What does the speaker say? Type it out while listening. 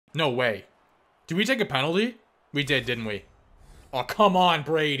No way. Did we take a penalty? We did, didn't we? Oh, come on,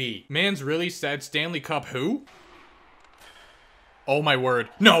 Brady. Man's really said Stanley Cup who? Oh my word.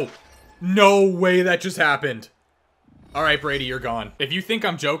 No! No way that just happened. Alright, Brady, you're gone. If you think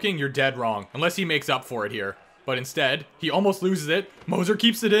I'm joking, you're dead wrong. Unless he makes up for it here. But instead, he almost loses it. Moser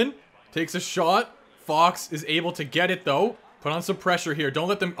keeps it in. Takes a shot. Fox is able to get it, though. Put on some pressure here. Don't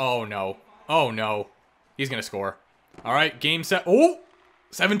let them... Oh, no. Oh, no. He's gonna score. Alright, game set. Oh!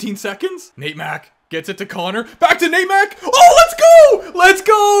 17 seconds? Nate Mack gets it to Connor. Back to Nate Mack. Oh, let's go! Let's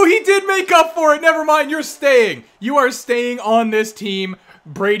go! He did make up for it. Never mind. You're staying. You are staying on this team.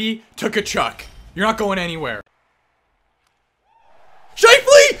 Brady took a chuck. You're not going anywhere.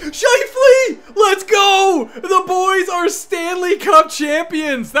 Shifley! Shifley! Let's go! The boys are Stanley Cup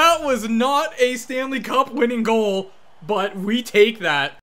champions. That was not a Stanley Cup winning goal, but we take that.